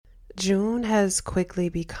June has quickly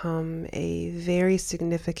become a very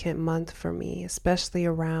significant month for me, especially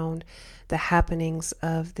around the happenings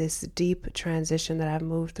of this deep transition that I've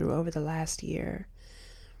moved through over the last year.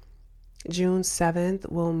 June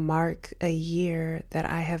 7th will mark a year that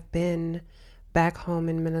I have been back home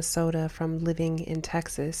in Minnesota from living in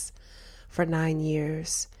Texas for 9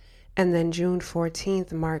 years. And then June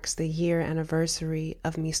 14th marks the year anniversary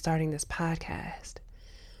of me starting this podcast.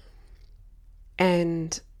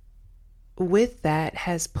 And with that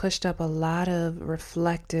has pushed up a lot of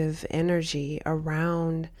reflective energy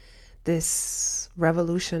around this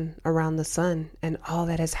revolution around the sun and all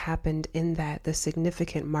that has happened in that, the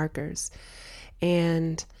significant markers.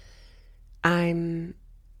 And I'm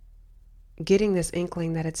getting this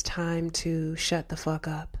inkling that it's time to shut the fuck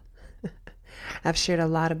up. I've shared a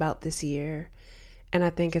lot about this year, and I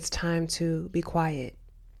think it's time to be quiet.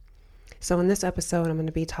 So in this episode, I'm going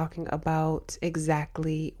to be talking about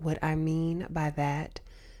exactly what I mean by that.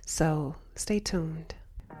 So stay tuned.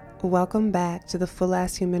 Welcome back to the Full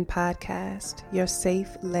Ass Human Podcast, your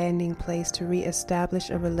safe landing place to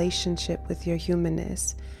reestablish a relationship with your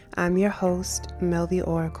humanness. I'm your host, Mel the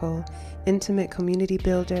Oracle, intimate community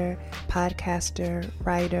builder, podcaster,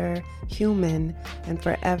 writer, human, and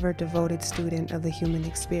forever devoted student of the human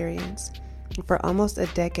experience. For almost a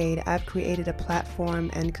decade, I've created a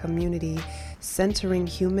platform and community centering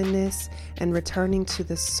humanness and returning to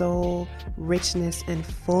the soul, richness, and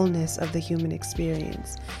fullness of the human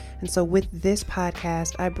experience. And so with this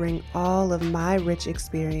podcast, I bring all of my rich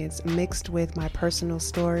experience mixed with my personal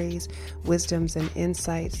stories, wisdoms, and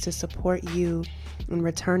insights to support you in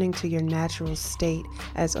returning to your natural state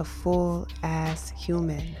as a full-ass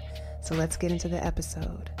human. So let's get into the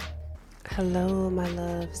episode. Hello, my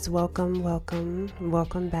loves. Welcome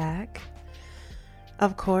back.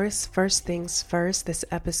 Of course, first things first, this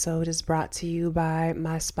episode is brought to you by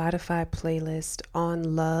my Spotify playlist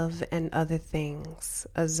on love and other things,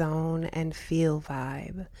 a zone and feel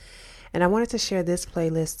vibe. And I wanted to share this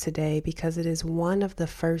playlist today because it is one of the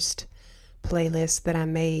first playlists that I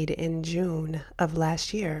made in June of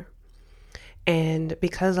last year. And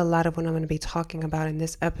because a lot of what I'm going to be talking about in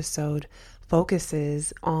this episode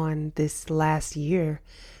focuses on this last year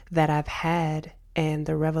that I've had and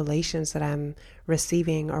the revelations that I'm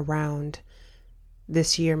receiving around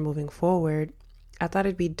this year moving forward, I thought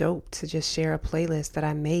it'd be dope to just share a playlist that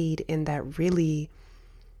I made in that really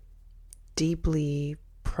deeply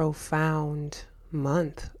profound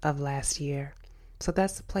month of last year. So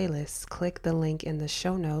that's the playlist. Click the link in the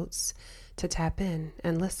show notes to tap in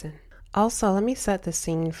and listen. Also, let me set the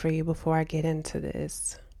scene for you before I get into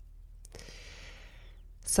this.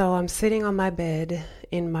 So I'm sitting on my bed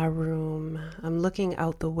in my room. I'm looking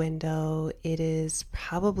out the window. It is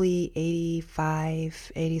probably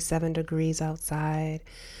 85, 87 degrees outside.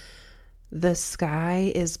 The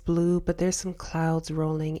sky is blue, but there's some clouds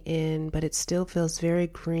rolling in, but it still feels very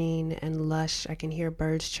green and lush. I can hear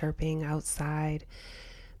birds chirping outside.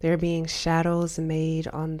 There are being shadows made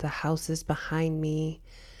on the houses behind me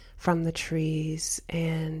from the trees,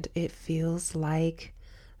 and it feels like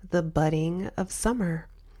the budding of summer.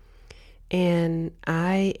 And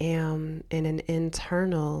I am in an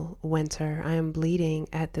internal winter. I am bleeding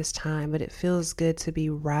at this time, but it feels good to be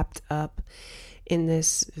wrapped up in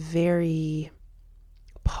this very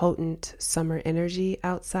potent summer energy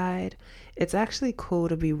outside. It's actually cool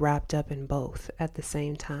to be wrapped up in both at the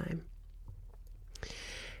same time.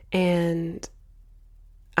 And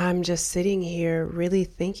I'm just sitting here really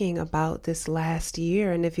thinking about this last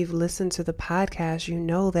year. And if you've listened to the podcast, you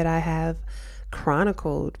know that I have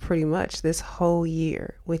chronicled pretty much this whole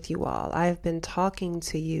year with you all. I've been talking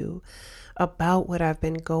to you about what I've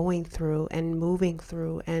been going through and moving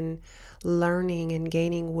through and learning and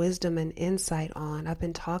gaining wisdom and insight on. I've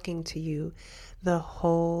been talking to you the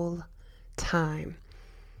whole time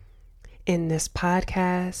in this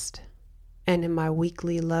podcast and in my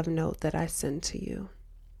weekly love note that I send to you.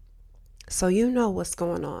 So you know what's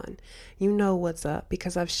going on. You know what's up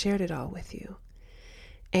because I've shared it all with you.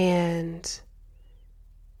 And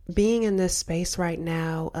being in this space right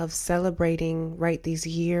now of celebrating, right, these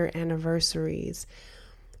year anniversaries,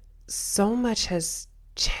 so much has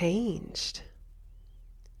changed.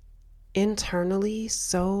 Internally,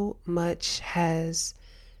 so much has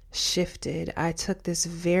shifted. I took this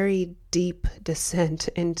very deep descent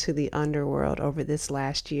into the underworld over this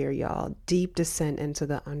last year, y'all. Deep descent into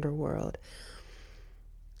the underworld.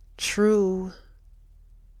 True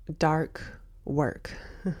dark work.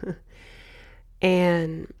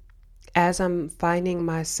 And as I'm finding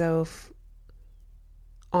myself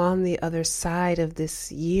on the other side of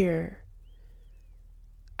this year,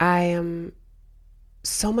 I am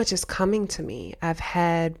so much is coming to me. I've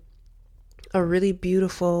had a really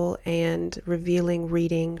beautiful and revealing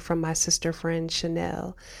reading from my sister friend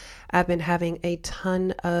Chanel. I've been having a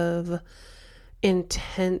ton of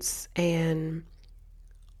intense and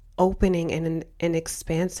opening and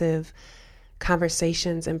expansive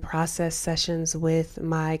conversations and process sessions with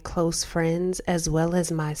my close friends as well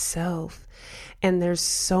as myself. And there's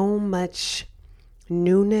so much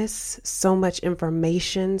newness, so much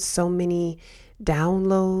information, so many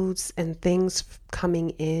downloads and things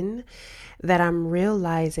coming in that I'm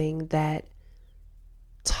realizing that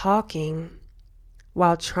talking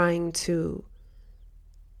while trying to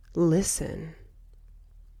listen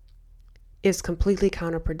is completely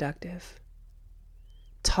counterproductive.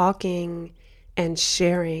 Talking and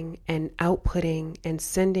sharing and outputting and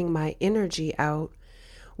sending my energy out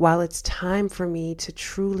while it's time for me to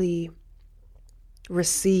truly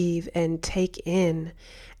receive and take in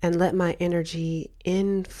and let my energy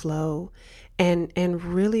inflow and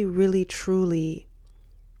really, really, truly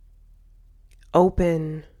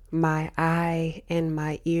open my eye and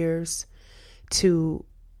my ears to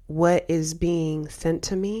what is being sent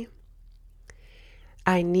to me.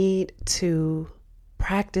 I need to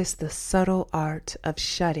practice the subtle art of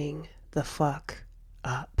shutting the fuck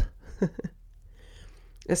up.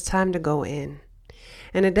 It's time to go in.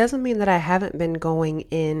 And it doesn't mean that I haven't been going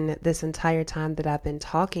in this entire time that I've been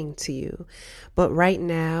talking to you. But right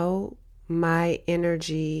now, my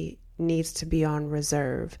energy needs to be on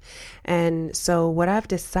reserve. And so what I've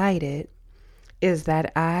decided is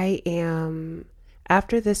that I am,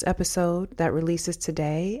 after this episode that releases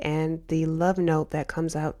today and the love note that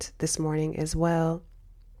comes out this morning as well,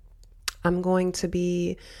 I'm going to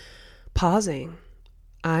be pausing.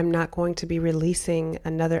 I'm not going to be releasing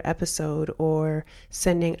another episode or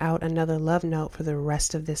sending out another love note for the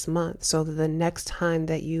rest of this month. So the next time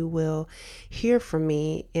that you will hear from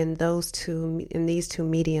me in these two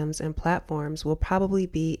mediums and platforms will probably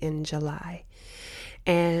be in July.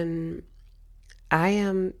 And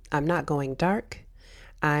I'm not going dark.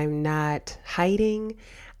 I'm not hiding.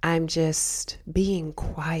 I'm just being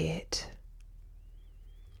quiet.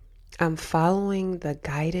 I'm following the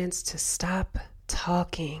guidance to stop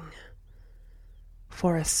talking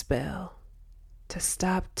for a spell, to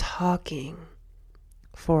stop talking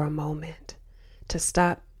for a moment, to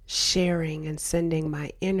stop sharing and sending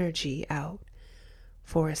my energy out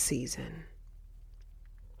for a season.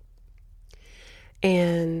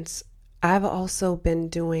 And I've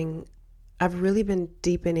really been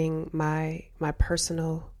deepening my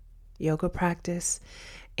personal yoga practice.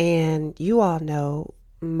 And you all know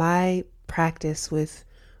my practice with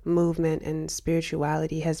movement and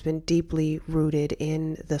spirituality has been deeply rooted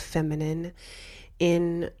in the feminine,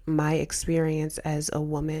 in my experience as a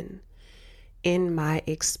woman, in my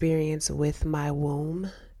experience with my womb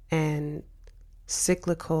and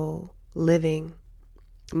cyclical living,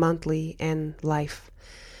 monthly, and life.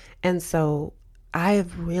 And so I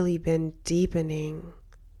have really been deepening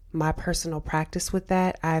my personal practice with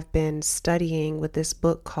that. I've been studying with this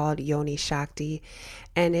book called Yoni Shakti,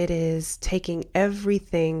 and it is taking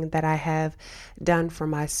everything that I have done for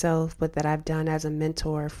myself, but that I've done as a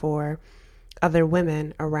mentor for other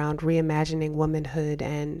women around reimagining womanhood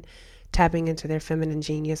and tapping into their feminine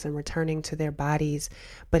genius and returning to their bodies.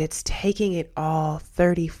 But it's taking it all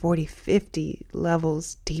 30, 40, 50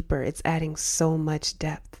 levels deeper. It's adding so much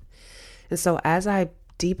depth. And so as I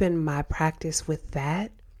deepen my practice with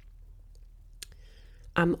that,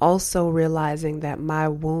 I'm also realizing that my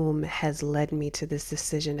womb has led me to this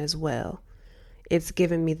decision as well. It's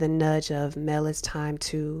given me the nudge of, Mel, it's time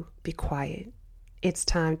to be quiet. It's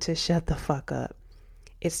time to shut the fuck up.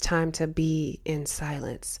 It's time to be in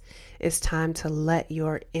silence. It's time to let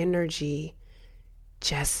your energy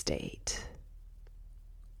gestate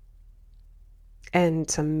and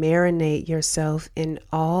to marinate yourself in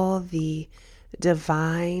all the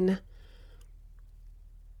divine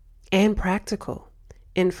and practical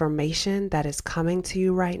information that is coming to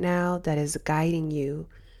you right now, that is guiding you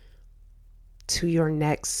to your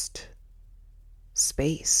next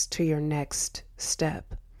space, to your next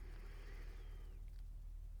step.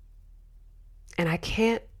 And I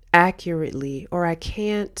can't accurately, or I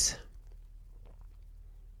can't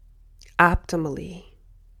optimally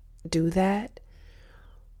do that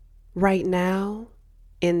right now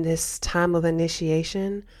in this time of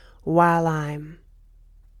initiation while I'm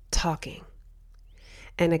talking.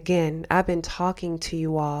 And again, I've been talking to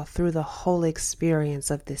you all through the whole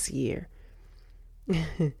experience of this year.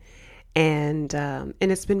 And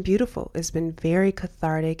it's been beautiful. It's been very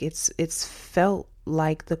cathartic. It's felt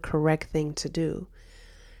like the correct thing to do.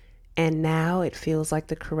 And now it feels like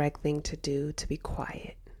the correct thing to do to be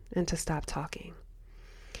quiet and to stop talking.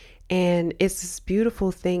 And it's this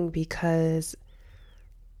beautiful thing because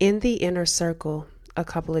in the inner circle, a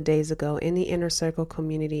couple of days ago, in the inner circle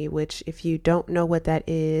community, which if you don't know what that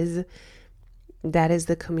is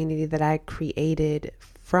the community that I created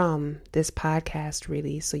from this podcast,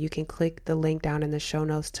 really. So you can click the link down in the show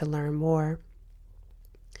notes to learn more.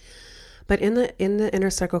 But in the inner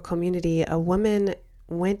circle community, a woman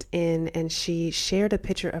went in and she shared a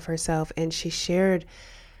picture of herself, and she shared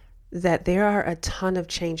that there are a ton of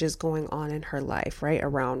changes going on in her life, right?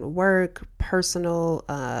 Around work, personal,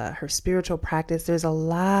 her spiritual practice. There's a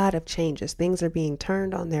lot of changes. Things are being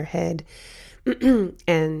turned on their head.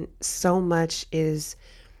 And so much is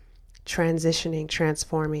transitioning,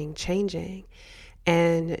 transforming, changing.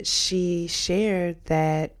 And she shared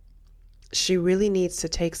that she really needs to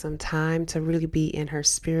take some time to really be in her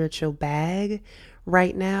spiritual bag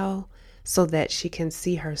right now so that she can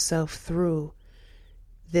see herself through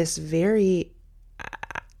this very,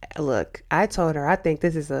 look, I told her, I think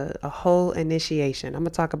this is a whole initiation. I'm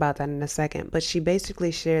going to talk about that in a second. But she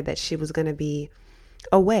basically shared that she was going to be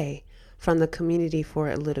away from the community for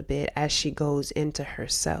a little bit as she goes into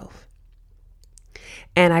herself.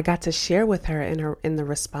 And I got to share with her in the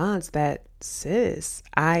response that, sis,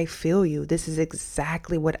 I feel you. This is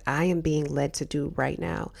exactly what I am being led to do right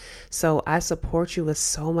now. So I support you with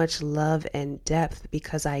so much love and depth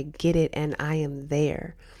because I get it and I am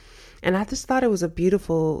there. And I just thought it was a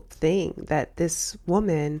beautiful thing that this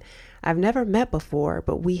woman I've never met before,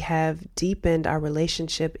 but we have deepened our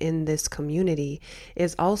relationship in this community,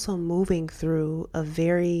 is also moving through a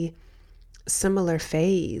very similar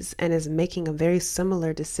phase and is making a very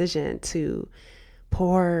similar decision to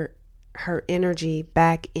pour her energy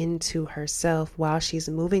back into herself while she's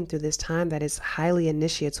moving through this time that is highly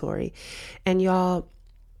initiatory. And y'all,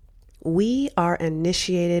 we are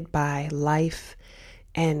initiated by life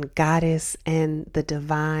and goddess and the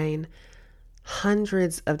divine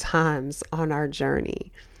hundreds of times on our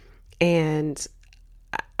journey. And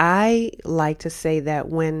I like to say that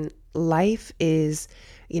when life is,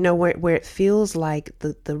 where it feels like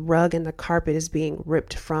the rug and the carpet is being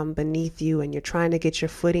ripped from beneath you and you're trying to get your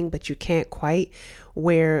footing, but you can't quite,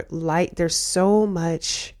 where there's so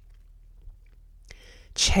much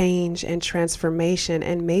change and transformation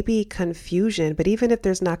and maybe confusion. But even if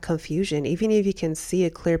there's not confusion, even if you can see a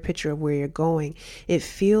clear picture of where you're going, it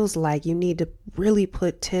feels like you need to really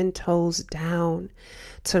put 10 toes down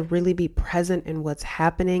to really be present in what's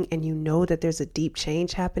happening. And you know that there's a deep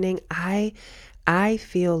change happening. I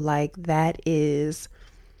feel like that is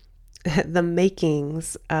the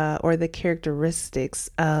makings or the characteristics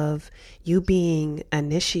of you being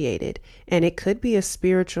initiated. And it could be a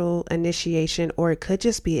spiritual initiation, or it could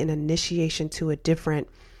just be an initiation to a different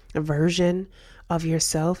version of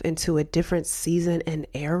yourself, into a different season and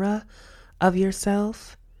era of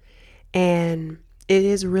yourself. And it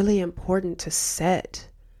is really important to set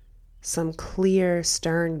some clear,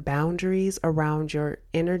 stern boundaries around your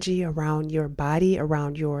energy, around your body,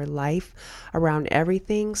 around your life, around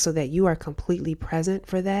everything, so that you are completely present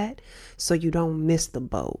for that, so you don't miss the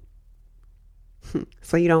boat.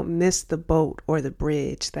 So you don't miss the boat or the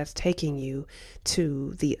bridge that's taking you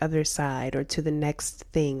to the other side, or to the next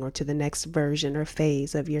thing, or to the next version or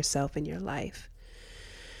phase of yourself in your life.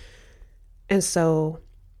 And so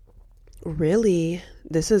really,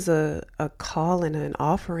 this is a call and an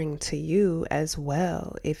offering to you as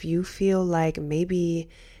well. If you feel like maybe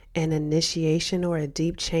an initiation or a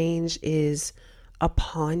deep change is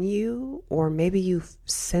upon you, or maybe you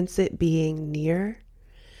sense it being near,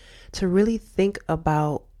 to really think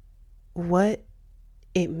about what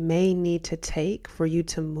it may need to take for you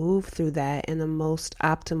to move through that in the most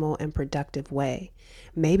optimal and productive way.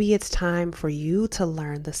 Maybe it's time for you to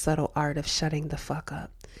learn the subtle art of shutting the fuck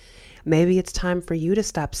up. Maybe it's time for you to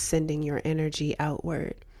stop sending your energy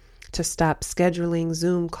outward, to stop scheduling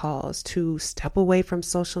Zoom calls, to step away from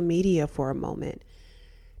social media for a moment,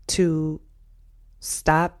 to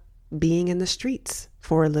stop being in the streets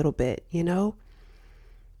for a little bit,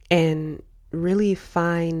 and really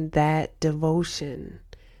find that devotion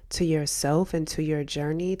to yourself and to your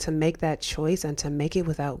journey, to make that choice and to make it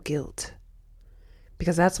without guilt.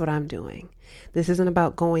 Because that's what I'm doing. This isn't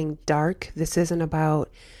about going dark. This isn't about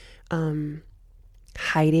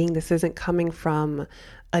hiding. This isn't coming from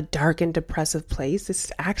a dark and depressive place.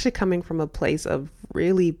 It's actually coming from a place of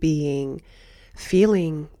really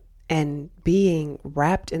feeling and being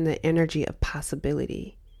wrapped in the energy of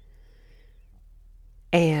possibility.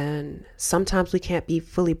 And sometimes we can't be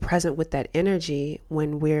fully present with that energy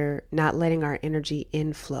when we're not letting our energy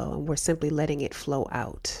inflow, and we're simply letting it flow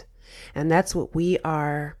out. And that's what we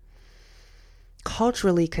are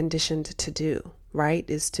culturally conditioned to do, right?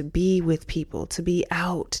 Is to be with people, to be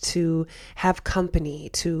out, to have company,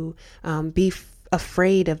 to be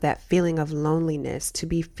afraid of that feeling of loneliness, to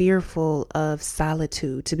be fearful of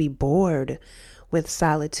solitude, to be bored with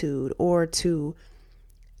solitude, or to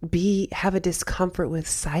have a discomfort with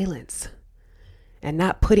silence and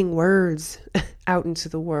not putting words out into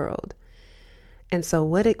the world. And so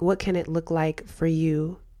what can it look like for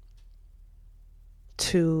you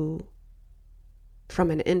to,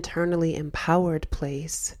 from an internally empowered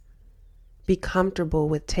place, be comfortable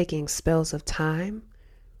with taking spells of time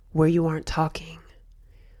where you aren't talking,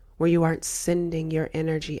 where you aren't sending your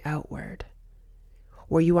energy outward,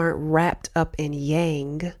 where you aren't wrapped up in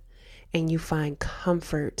yang and you find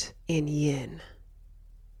comfort in yin.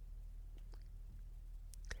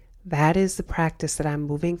 That is the practice that I'm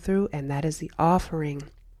moving through, and that is the offering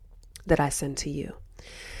that I send to you.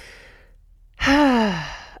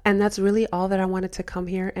 And that's really all that I wanted to come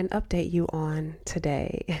here and update you on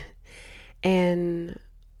today. And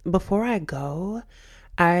before I go,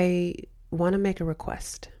 I want to make a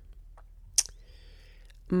request.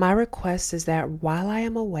 My request is that while I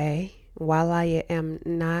am away, while I am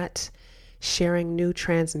not sharing new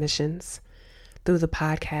transmissions through the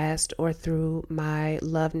podcast or through my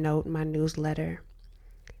love note, my newsletter,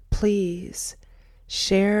 please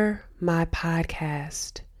share my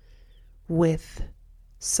podcast with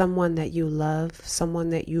someone that you love, someone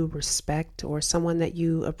that you respect, or someone that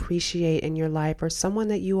you appreciate in your life, or someone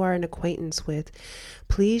that you are an acquaintance with.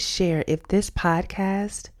 Please share. If this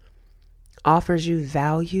podcast offers you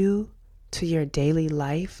value to your daily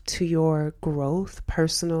life, to your growth,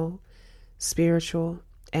 personal, spiritual,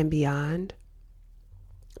 and beyond,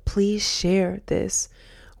 please share this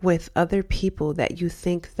with other people that you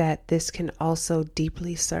think that this can also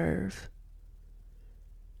deeply serve.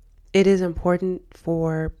 It is important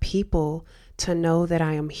for people to know that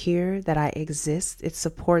I am here, that I exist. It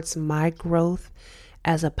supports my growth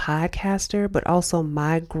as a podcaster, but also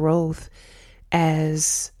my growth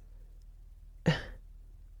as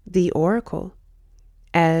the oracle,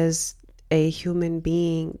 as a human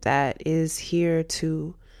being that is here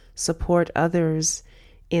to support others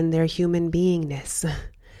in their human beingness.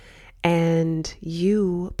 And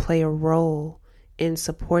you play a role in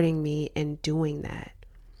supporting me in doing that.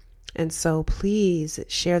 And so please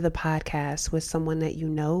share the podcast with someone that you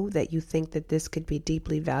know that you think that this could be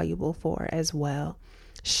deeply valuable for as well.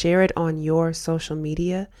 Share it on your social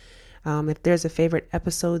media. If there's a favorite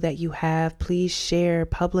episode that you have, please share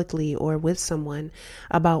publicly or with someone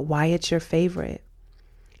about why it's your favorite.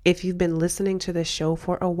 If you've been listening to the show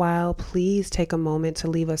for a while, please take a moment to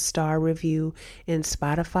leave a star review in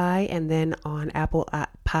Spotify and then on Apple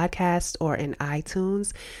Podcasts or in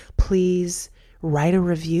iTunes. Please write a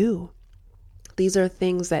review. These are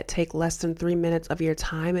things that take less than 3 minutes of your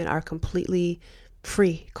time and are completely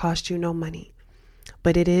free, cost you no money.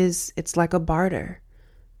 But it's like a barter.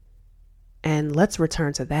 And let's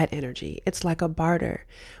return to that energy. It's like a barter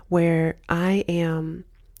where I am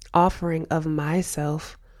offering of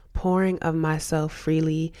myself, pouring of myself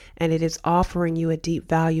freely, and it is offering you a deep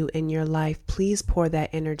value in your life. Please pour that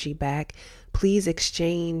energy back. Please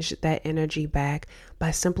exchange that energy back by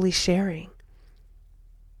simply sharing.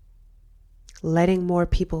 Letting more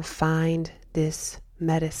people find this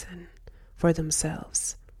medicine for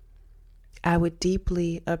themselves. I would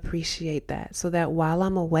deeply appreciate that, so that while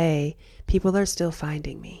I'm away, people are still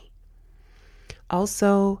finding me.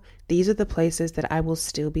 Also, these are the places that I will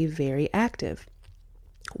still be very active.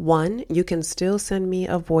 One, you can still send me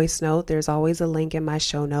a voice note. There's always a link in my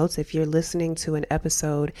show notes. If you're listening to an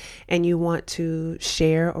episode and you want to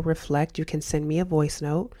share or reflect, you can send me a voice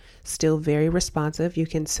note. Still very responsive. You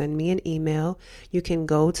can send me an email. You can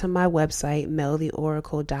go to my website,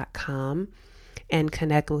 meltheoracle.com, and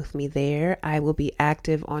connect with me there. I will be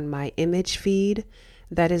active on my image feed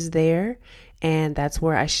that is there, and that's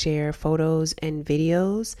where I share photos and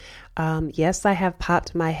videos. Yes, I have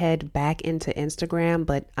popped my head back into Instagram,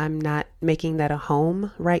 but I'm not making that a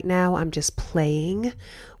home right now. I'm just playing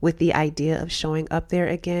with the idea of showing up there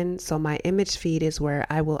again. So my image feed is where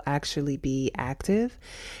I will actually be active.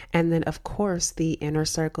 And then, of course, the inner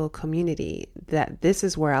circle community, this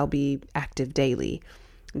is where I'll be active daily.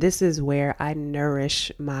 This is where I nourish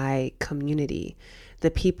my community, the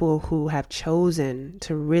people who have chosen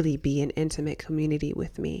to really be an intimate community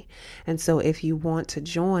with me. And so if you want to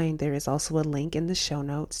join, there is also a link in the show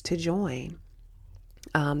notes to join.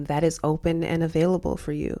 That is open and available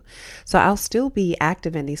for you. So I'll still be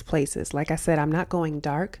active in these places. Like I said, I'm not going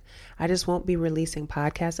dark. I just won't be releasing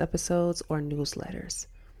podcast episodes or newsletters.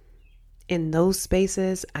 in those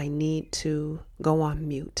spaces, I need to go on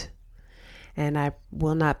mute. And I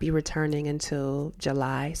will not be returning until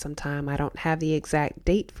July sometime. I don't have the exact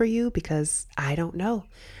date for you because I don't know.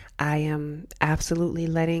 I am absolutely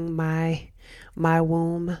letting my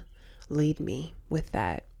womb lead me with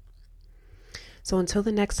that. So until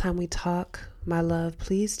the next time we talk, my love,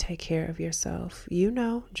 please take care of yourself.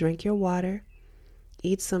 Drink your water,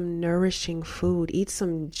 eat some nourishing food, eat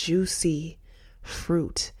some juicy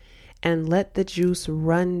fruit, and let the juice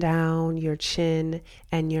run down your chin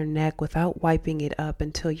and your neck without wiping it up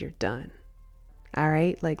until you're done. All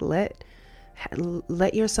right? Like let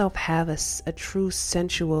yourself have a true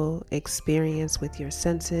sensual experience with your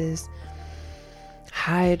senses.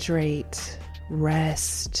 Hydrate,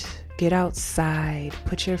 rest, get outside,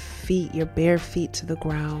 put your bare feet to the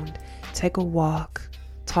ground, take a walk,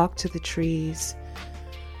 talk to the trees.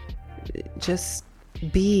 Just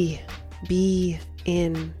be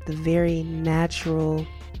in the very natural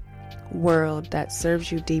world that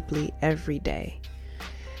serves you deeply every day.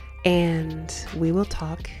 And we will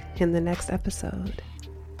talk in the next episode.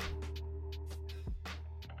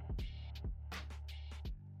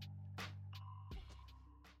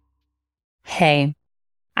 Hey,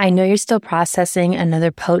 I know you're still processing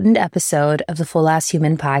another potent episode of the Full Ass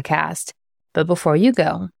Human podcast, but before you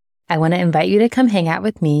go, I want to invite you to come hang out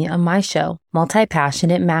with me on my show,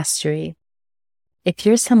 Multi-Passionate Mastery. If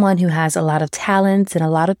you're someone who has a lot of talents and a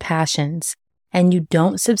lot of passions, and you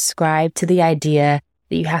don't subscribe to the idea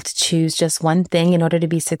that you have to choose just one thing in order to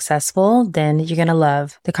be successful, then you're going to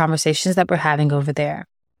love the conversations that we're having over there.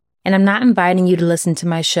 And I'm not inviting you to listen to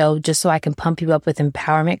my show just so I can pump you up with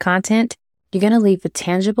empowerment content. You're going to leave with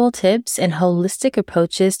tangible tips and holistic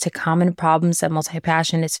approaches to common problems that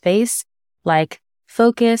multi-passionates face, like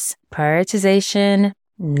focus, prioritization,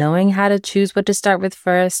 knowing how to choose what to start with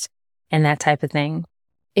first, and that type of thing.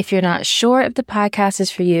 If you're not sure if the podcast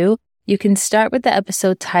is for you, you can start with the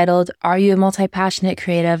episode titled, Are You a Multi-Passionate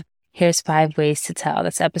Creative? Here's 5 Ways to Tell.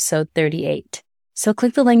 That's episode 38. So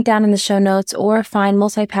click the link down in the show notes or find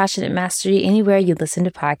Multi-Passionate Mastery anywhere you listen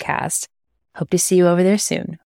to podcasts. Hope to see you over there soon.